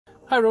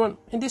Hi everyone,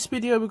 in this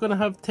video we're going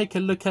to take a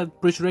look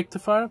at bridge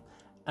rectifier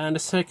and a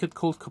circuit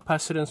called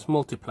capacitance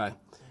multiplier.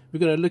 We're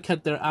going to look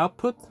at their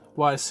output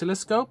via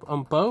oscilloscope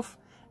on both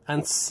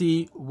and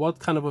see what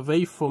kind of a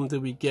waveform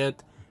do we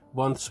get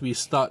once we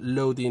start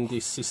loading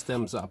these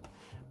systems up.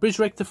 Bridge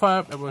rectifier,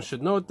 everyone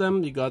should know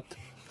them. You got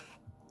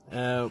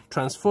a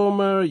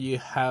transformer, you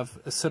have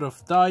a set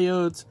of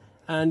diodes,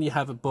 and you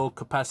have a bulk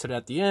capacitor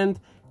at the end.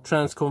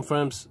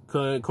 Converts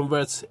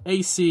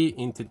AC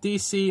into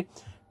DC.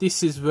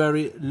 This is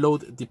very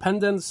load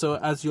dependent, so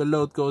as your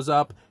load goes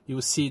up, you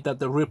will see that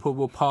the ripple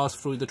will pass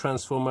through the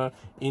transformer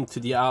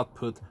into the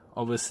output,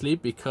 obviously,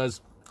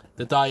 because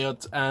the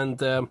diodes and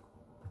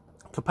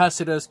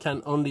capacitors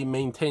can only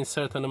maintain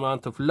certain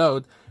amount of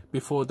load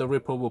before the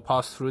ripple will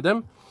pass through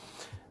them.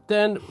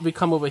 Then we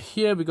come over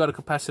here, we got a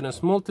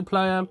capacitance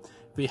multiplier.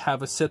 We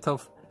have a set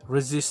of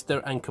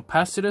resistor and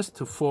capacitors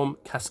to form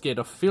cascade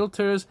of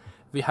filters.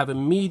 We have a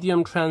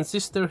medium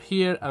transistor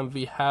here, and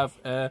we have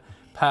a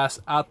pass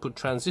output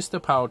transistor,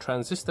 power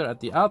transistor at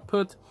the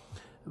output.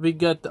 We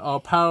get our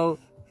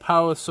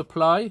power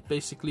supply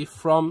basically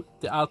from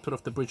the output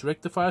of the bridge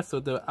rectifier. So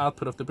the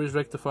output of the bridge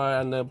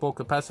rectifier and the bulk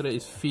capacitor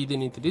is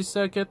feeding into this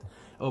circuit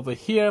over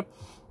here.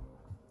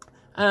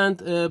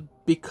 And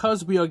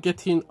because we are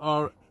getting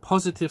our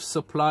positive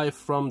supply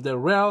from the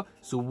rail,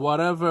 so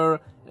whatever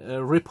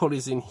ripple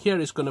is in here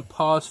is going to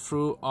pass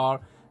through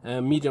our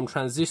medium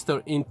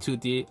transistor into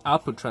the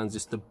output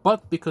transistor.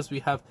 But because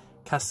we have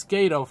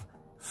cascade of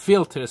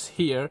filters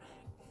here,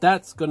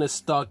 that's going to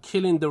start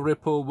killing the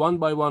ripple one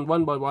by one.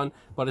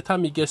 By the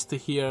time it gets to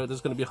here,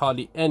 there's going to be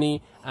hardly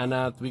any, and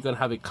we're going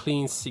to have a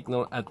clean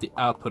signal at the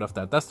output of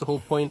that. That's the whole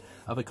point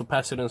of a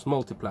capacitance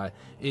multiplier.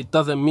 It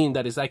doesn't mean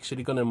that it's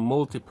actually going to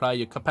multiply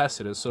your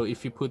capacitors. So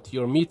if you put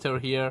your meter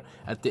here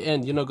at the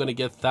end, you're not going to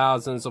get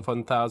thousands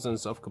upon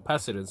thousands of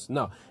capacitors.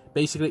 No,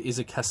 basically it's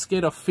a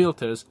cascade of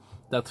filters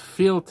that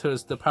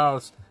filters the power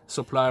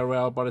supply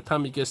rail. By the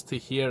time it gets to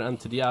here and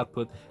to the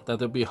output, that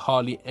there'll be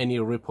hardly any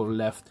ripple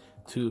left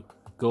to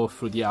go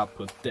through the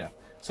output there.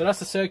 So that's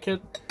the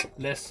circuit.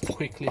 Let's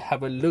quickly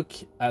have a look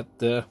at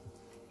the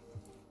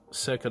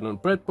circuit on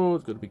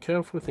breadboard. Got to be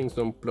careful things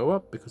don't blow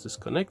up because it's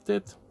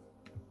connected.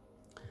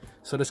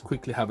 So let's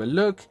quickly have a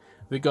look.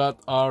 We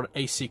got our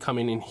AC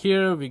coming in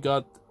here. We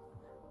got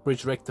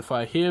bridge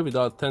rectifier here. We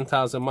got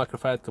 10,000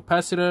 microfarad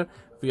capacitor.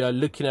 We are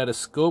looking at a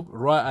scope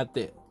right at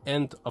the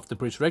end of the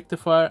bridge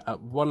rectifier at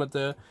one of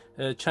the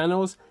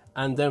channels.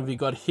 And then we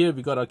got here,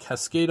 we got a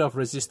cascade of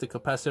resistor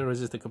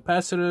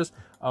capacitors,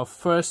 our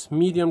first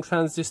medium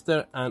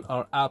transistor, and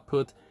our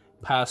output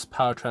pass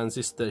power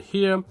transistor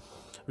here.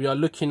 We are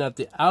looking at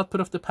the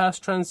output of the pass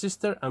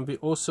transistor, and we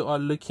also are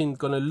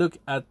gonna look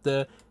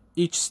at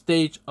each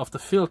stage of the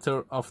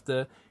filter of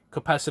the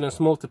capacitance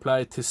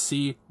multiplier to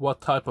see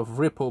what type of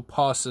ripple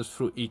passes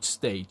through each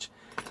stage.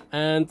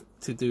 And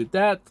to do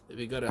that,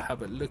 we gotta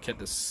have a look at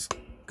the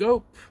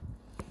scope.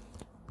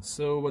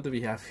 So what do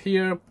we have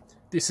here?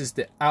 This is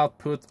the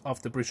output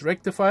of the bridge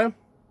rectifier.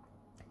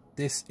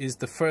 This is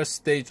the first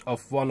stage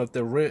of one of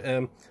the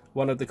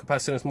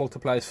capacitance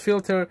multipliers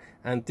filter,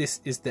 and this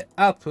is the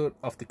output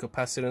of the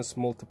capacitance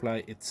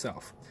multiplier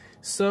itself.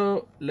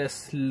 So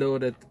let's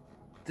load it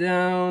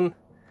down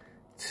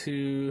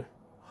to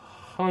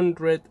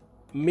 100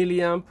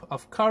 milliamp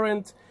of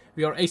current.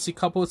 We are AC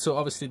coupled, so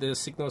obviously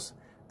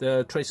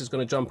the trace is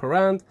going to jump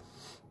around.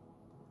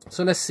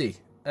 So let's see.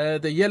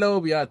 The yellow,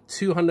 we are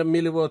 200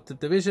 milliwatt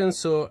division,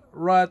 so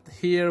right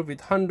here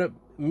with 100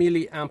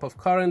 milliamp of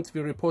current,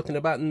 we're reporting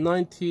about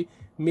 90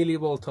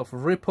 millivolt of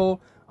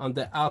ripple on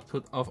the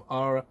output of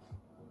our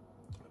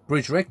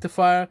bridge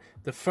rectifier.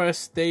 The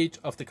first stage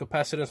of the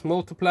capacitance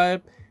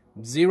multiplier,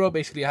 0,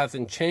 basically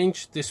hasn't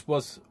changed. This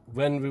was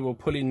when we were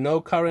pulling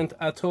no current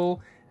at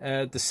all,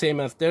 the same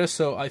as there.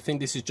 So I think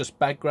this is just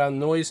background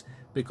noise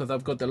because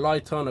I've got the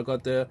light on, I've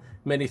got the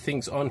many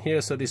things on here,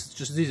 so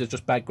these are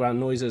just background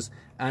noises,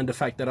 and the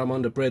fact that I'm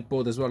on the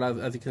breadboard as well,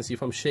 as you can see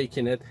if I'm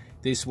shaking it,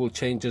 this will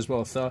change as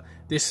well. So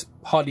this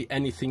hardly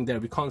anything there,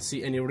 we can't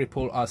see any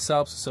ripple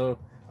ourselves, so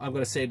I'm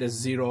gonna say there's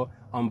 0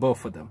 on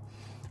both of them.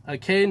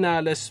 Okay, now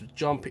let's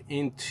jump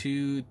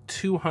into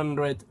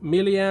 200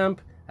 milliamp.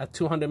 At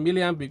 200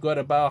 milliamp we got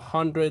about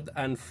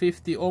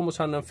 150, almost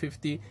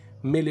 150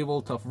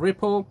 millivolt of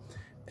ripple.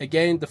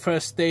 Again, the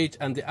first stage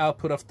and the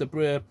output of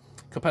the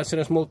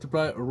capacitance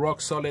multiplier, rock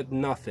solid,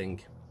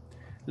 nothing.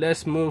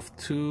 Let's move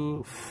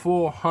to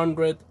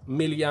 400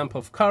 milliamp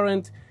of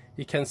current.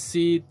 You can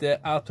see the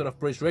output of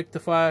bridge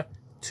rectifier,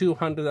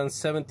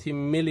 270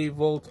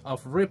 millivolt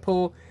of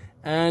ripple,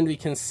 and we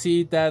can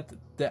see that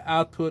the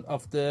output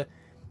of the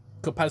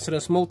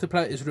capacitance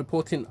multiplier is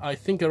reporting, I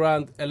think,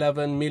 around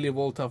 11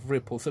 millivolt of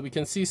ripple. So we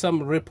can see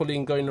some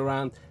rippling going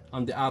around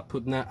on the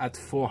output now at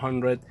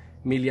 400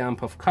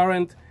 milliamp of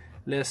current.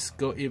 Let's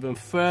go even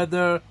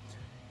further.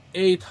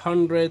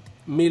 800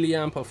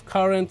 milliamp of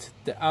current,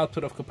 the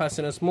output of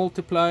capacitance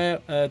multiplier,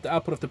 the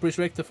output of the bridge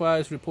rectifier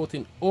is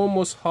reporting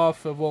almost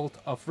half a volt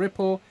of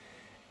ripple,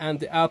 and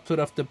the output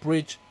of the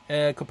bridge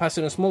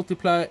capacitance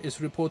multiplier is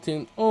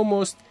reporting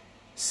almost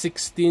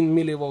 16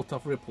 millivolt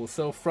of ripple.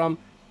 So from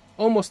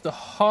almost a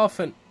half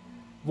an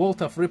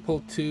volt of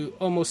ripple to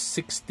almost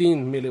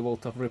 16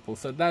 millivolt of ripple.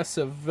 So that's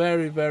a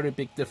very, very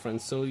big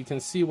difference. So you can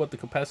see what the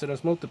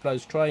capacitance multiplier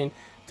is trying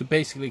to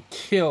basically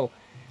kill.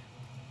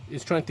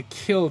 It's trying to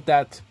kill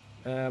that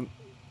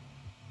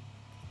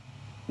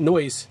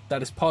noise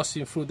that is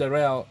passing through the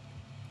rail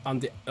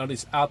on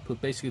its output.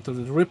 Basically, to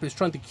the ripple is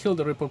trying to kill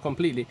the ripple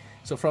completely.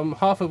 So from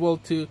half a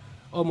volt to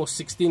almost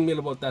 16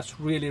 millivolt, that's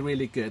really,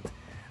 really good.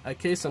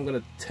 Okay, so I'm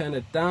gonna turn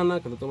it down now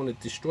because I don't want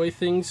to destroy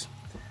things.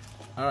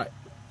 All right,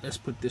 let's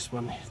put this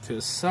one to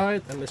the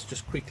side and let's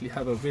just quickly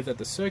have a look at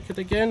the circuit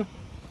again.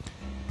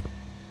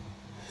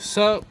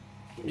 So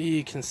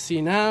you can see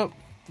now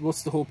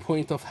what's the whole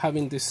point of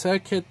having this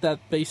circuit, that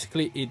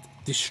basically it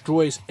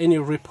destroys any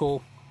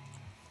ripple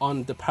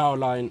on the power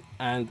line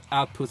and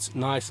outputs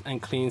nice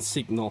and clean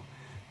signal,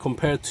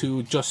 compared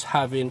to just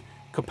having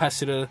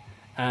capacitor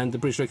and the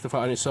bridge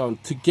rectifier on its own.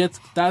 To get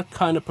that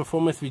kind of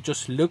performance we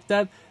just looked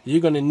at,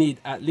 you're going to need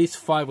at least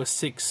 5,000 or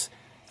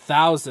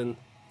 6,000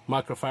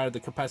 microfarad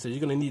capacitor. You're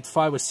going to need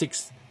 5 or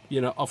 6,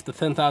 you know, of the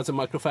 10,000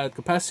 microfarad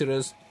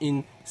capacitors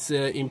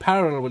in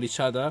parallel with each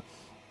other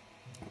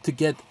to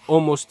get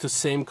almost the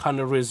same kind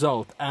of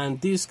result.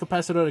 And these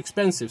capacitors are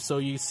expensive, so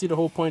you see the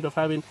whole point of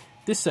having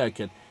this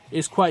circuit.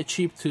 It's quite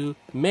cheap to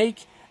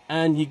make,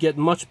 and you get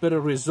much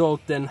better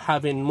result than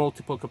having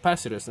multiple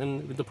capacitors.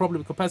 And with the problem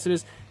with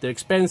capacitors, they're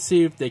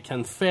expensive, they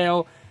can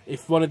fail.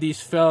 If one of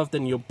these fails,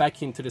 then you're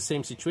back into the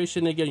same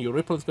situation again. Your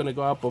ripple is going to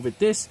go up. But with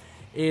this,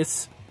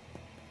 it's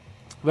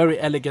very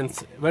elegant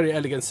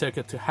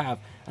circuit to have.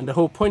 And the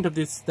whole point of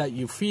this is that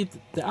you feed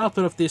the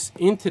output of this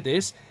into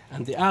this,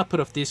 and the output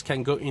of this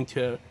can go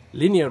into a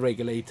linear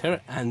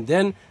regulator, and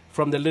then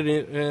from the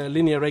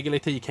linear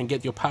regulator you can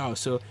get your power.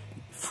 So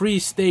 3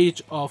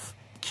 stage of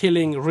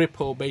killing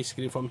ripple,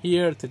 basically from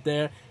here to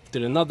there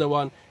to another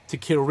one, to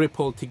kill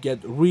ripple, to get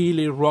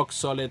really rock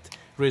solid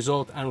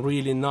result and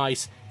really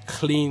nice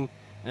clean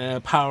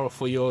power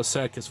for your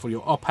circuits, for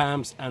your op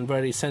amps and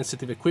very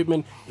sensitive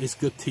equipment. It's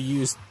good to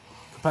use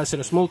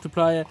capacitance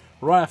multiplier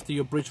right after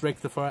your bridge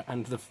rectifier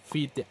and to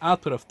feed the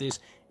output of this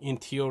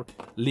into your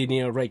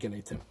linear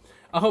regulator.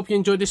 I hope you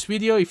enjoyed this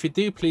video. If you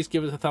do, please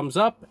give it a thumbs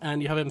up,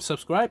 and if you haven't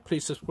subscribed,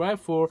 please subscribe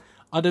for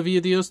other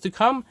videos to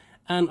come.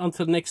 And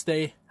until next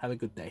day, have a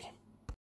good day.